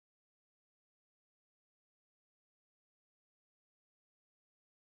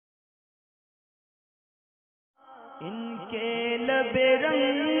इनके लबे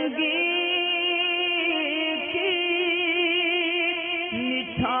रंगी की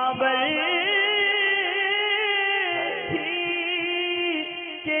निछावर थी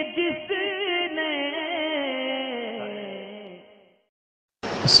कि जिसने।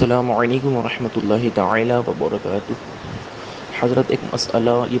 अस्सलामु अलैकुम warahmatullahi ताला wabarakatuhu। हज़रत, एक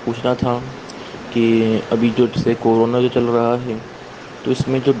मसला ये पूछना था कि अभी जो जैसे कोरोना जो चल रहा है तो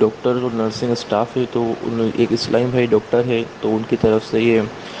इसमें जो डॉक्टर और नर्सिंग स्टाफ है तो एक इस्लामी भाई डॉक्टर है तो उनकी तरफ से ये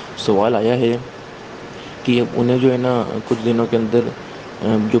सवाल आया है कि अब उन्हें जो है ना कुछ दिनों के अंदर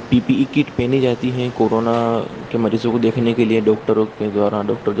जो PPE किट पहनी जाती है कोरोना के मरीज़ों को देखने के लिए डॉक्टरों के द्वारा,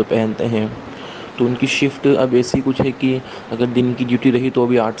 डॉक्टर जो पहनते हैं, तो उनकी शिफ्ट अब ऐसी कुछ है कि अगर दिन की ड्यूटी रही तो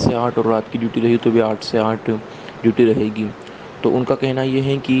अभी 8 से 8 और रात की ड्यूटी रही तो भी 8 से 8 ड्यूटी रहेगी। तो उनका कहना ये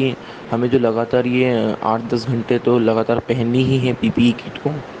है कि हमें जो लगातार ये 8-10 घंटे तो लगातार पहननी ही है PPE किट को,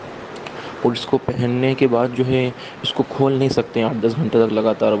 और इसको पहनने के बाद जो है इसको खोल नहीं सकते 8-10 घंटे तक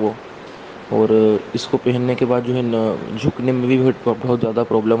लगातार वो, और इसको पहनने के बाद जो है न झुकने में भी बहुत ज़्यादा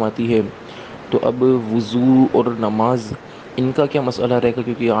प्रॉब्लम आती है। तो अब वुज़ू और नमाज इनका क्या मसला रहेगा,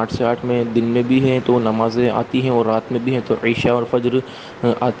 क्योंकि 8 से 8 में दिन में भी हैं तो नमाज़ें आती हैं और रात में भी हैं तो ईशा और फजर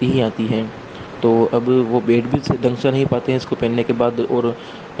आती ही आती हैं। तो अब वो बैठ भी ढंग से नहीं पाते हैं इसको पहनने के बाद, और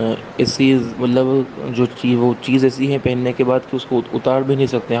ऐसी मतलब वो चीज़ ऐसी है पहनने के बाद कि उसको उतार भी नहीं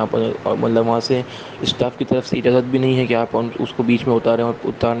सकते यहाँ पर, मतलब वहाँ से स्टाफ की तरफ से इजाज़त भी नहीं है कि आप उसको बीच में उतारें, और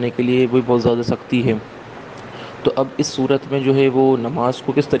उतारने के लिए भी बहुत ज़्यादा सख्ती है। तो अब इस सूरत में जो है वो नमाज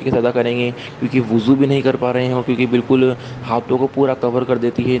को किस तरीके से अदा करेंगे, क्योंकि वुज़ू भी नहीं कर पा रहे हैं, क्योंकि बिल्कुल हाथों को पूरा कवर कर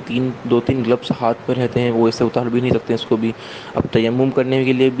देती है, 2-3 ग्लव्स हाथ पर रहते हैं, वो ऐसे उतार भी नहीं सकते इसको भी। अब तयम्मुम करने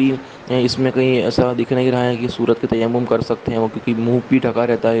के लिए भी इसमें कहीं ऐसा दिख नहीं रहा है कि सूरत के तयम्मुम कर सकते हैं वो, क्योंकि मुँह भी ढका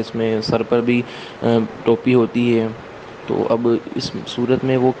रहता है, इसमें सर पर भी टोपी होती है। तो अब इस सूरत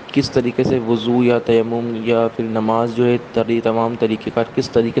में वो किस तरीके से वुज़ू या तयम्मुम या फिर नमाज जो है तमाम तरीक़ेकार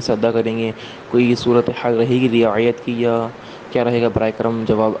किस तरीके से अदा करेंगे, कोई सूरत हाल रहेगी रियायत की या क्या रहेगा, बराए करम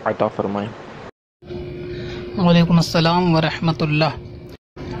जवाब अता फरमाएँ। वालेकुम अस्सलाम वरहमतुल्लाह।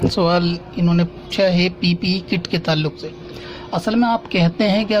 सवाल इन्होंने पूछा है PPE किट के ताल्लुक़ से। असल में आप कहते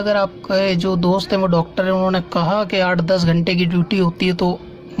हैं कि अगर आपके जो दोस्त हैं वो डॉक्टर हैं, उन्होंने कहा कि 8-10 घंटे की ड्यूटी होती है, तो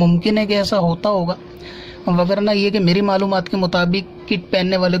मुमकिन है कि ऐसा होता होगा, वगरना ये कि मेरी मालूमात के मुताबिक किट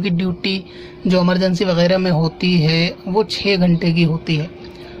पहनने वालों की ड्यूटी जो इमरजेंसी वगैरह में होती है वो 6 घंटे की होती है,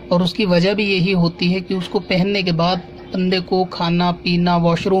 और उसकी वजह भी यही होती है कि उसको पहनने के बाद बंदे को खाना पीना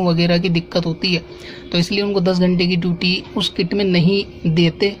वॉशरूम वगैरह की दिक्कत होती है, तो इसलिए उनको 10 घंटे की ड्यूटी उस किट में नहीं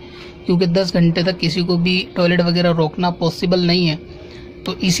देते, क्योंकि 10 घंटे तक किसी को भी टॉयलेट वगैरह रोकना पॉसिबल नहीं है।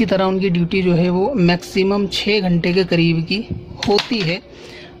 तो इसी तरह उनकी ड्यूटी जो है वो मैक्सिमम 6 घंटे के करीब की होती है।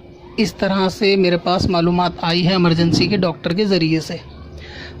 इस तरह से मेरे पास मालूमात आई है इमरजेंसी के डॉक्टर के ज़रिए से।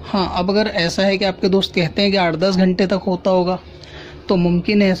 हाँ, अब अगर ऐसा है कि आपके दोस्त कहते हैं कि 8-10 घंटे तक होता होगा, तो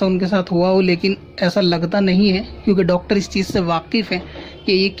मुमकिन है ऐसा उनके साथ हुआ हो, लेकिन ऐसा लगता नहीं है, क्योंकि डॉक्टर इस चीज़ से वाकिफ़ हैं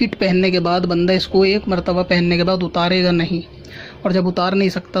कि ये किट पहनने के बाद बंदा इसको एक मरतबा पहनने के बाद उतारेगा नहीं, और जब उतार नहीं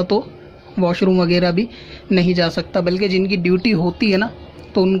सकता तो वॉशरूम वगैरह भी नहीं जा सकता। बल्कि जिनकी ड्यूटी होती है ना,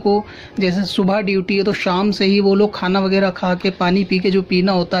 तो उनको जैसे सुबह ड्यूटी है तो शाम से ही वो लोग खाना वगैरह खा के पानी पी के जो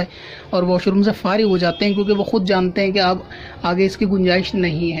पीना होता है और वॉशरूम से फारिग हो जाते हैं, क्योंकि वो ख़ुद जानते हैं कि अब आगे इसकी गुंजाइश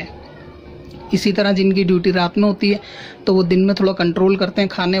नहीं है। इसी तरह जिनकी ड्यूटी रात में होती है तो वो दिन में थोड़ा कंट्रोल करते हैं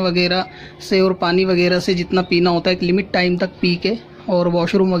खाने वगैरह से और पानी वगैरह से, जितना पीना होता है एक लिमिट टाइम तक पी के, और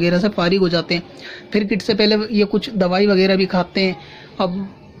वॉशरूम वगैरह से फारिग हो जाते हैं। फिर किट से पहले ये कुछ दवाई वगैरह भी खाते हैं।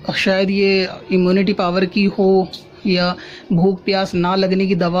 अब शायद ये इम्यूनिटी पावर की हो या भूख प्यास ना लगने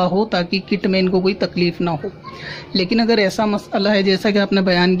की दवा हो, ताकि किट में इनको कोई तकलीफ़ ना हो। लेकिन अगर ऐसा मसला है जैसा कि आपने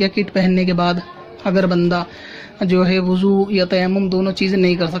बयान किया, किट पहनने के बाद अगर बंदा जो है वुज़ू या तयम्मुम दोनों चीज़ें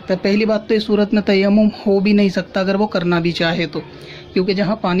नहीं कर सकता, पहली बात तो इस सूरत में तयम्मुम हो भी नहीं सकता अगर वो करना भी चाहे तो, क्योंकि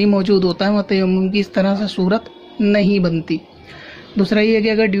जहाँ पानी मौजूद होता है वहाँ तयम्मुम की इस तरह से सूरत नहीं बनती। दूसरा ये है कि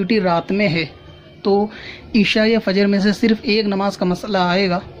अगर ड्यूटी रात में है तो ईशा या फजर में से सिर्फ एक नमाज का मसला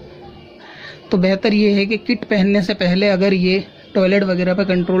आएगा, तो बेहतर ये है कि किट पहनने से पहले अगर ये टॉयलेट वगैरह पर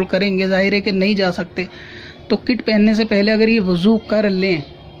कंट्रोल करेंगे, जाहिर है कि नहीं जा सकते, तो किट पहनने से पहले अगर ये वुज़ू कर लें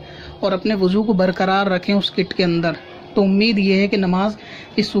और अपने वुज़ू को बरकरार रखें उस किट के अंदर, तो उम्मीद ये है कि नमाज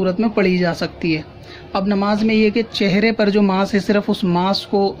इस सूरत में पढ़ी जा सकती है। अब नमाज में ये कि चेहरे पर जो मांस है सिर्फ उस मांस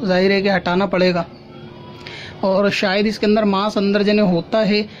को जाहिर है कि हटाना पड़ेगा, और शायद इसके अंदर मांस अंदर जने होता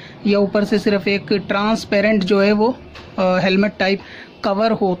है या ऊपर से सिर्फ एक ट्रांसपेरेंट जो है वो हेलमेट टाइप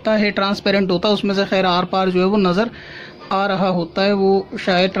कवर होता है, ट्रांसपेरेंट होता है, उसमें से खैर आर पार जो है वो नज़र आ रहा होता है, वो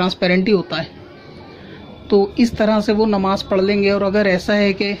शायद ट्रांसपेरेंट ही होता है। तो इस तरह से वो नमाज़ पढ़ लेंगे। और अगर ऐसा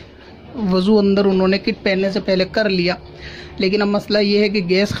है कि वज़ू अंदर उन्होंने किट पहनने से पहले कर लिया, लेकिन अब मसला ये है कि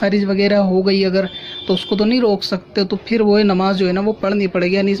गैस खारिज वगैरह हो गई अगर, तो उसको तो नहीं रोक सकते, तो फिर वो नमाज जो है ना वो पढ़नी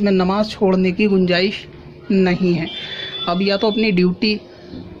पड़ेगी, यानी इसमें नमाज छोड़ने की गुंजाइश नहीं है। अब या तो अपनी ड्यूटी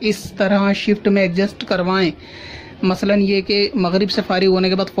इस तरह शिफ्ट में एडजस्ट करवाएं, मसलन ये कि मगरिब से फारिग होने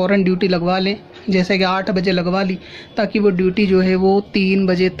के बाद फ़ौरन ड्यूटी लगवा लें, जैसे कि 8 बजे लगवा ली, ताकि वो ड्यूटी जो है वो 3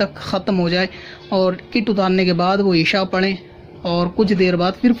 बजे तक ख़त्म हो जाए, और किट उतारने के बाद वो ईशा पढ़ें और कुछ देर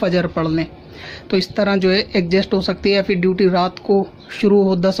बाद फिर फजर पढ़ लें। तो इस तरह जो है एडजस्ट हो सकती है। या फिर ड्यूटी रात को शुरू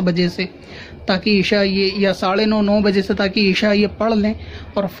हो 10 बजे से, ताकि ईशा ये, या 9:30-9 बजे से, ताकि ईशा ये पढ़ लें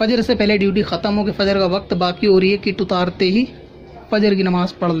और फजर से पहले ड्यूटी ख़त्म हो कि फजर का वक्त बाकी हो रही है, किट उतारते ही फजर की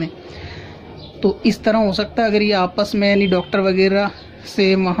नमाज़ पढ़ लें। तो इस तरह हो सकता है अगर ये आपस में यानी डॉक्टर वगैरह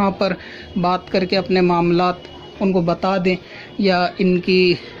से वहाँ पर बात करके अपने मामलात उनको बता दें, या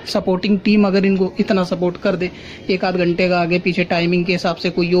इनकी सपोर्टिंग टीम अगर इनको इतना सपोर्ट कर दे, 1-8 घंटे का आगे पीछे टाइमिंग के हिसाब से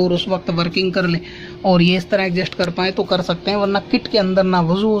कोई और उस वक्त वर्किंग कर ले और ये इस तरह एडजस्ट कर पाए तो कर सकते हैं, वरना किट के अंदर ना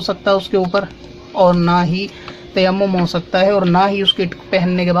वज़ू हो सकता है उसके ऊपर, और ना ही तयम्मुम हो सकता है, और ना ही उस किट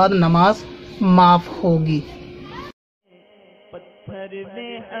पहनने के बाद नमाज माफ़ होगी। पत्थर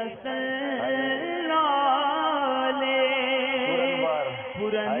में असल लाले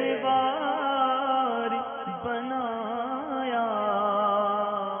पुरनवार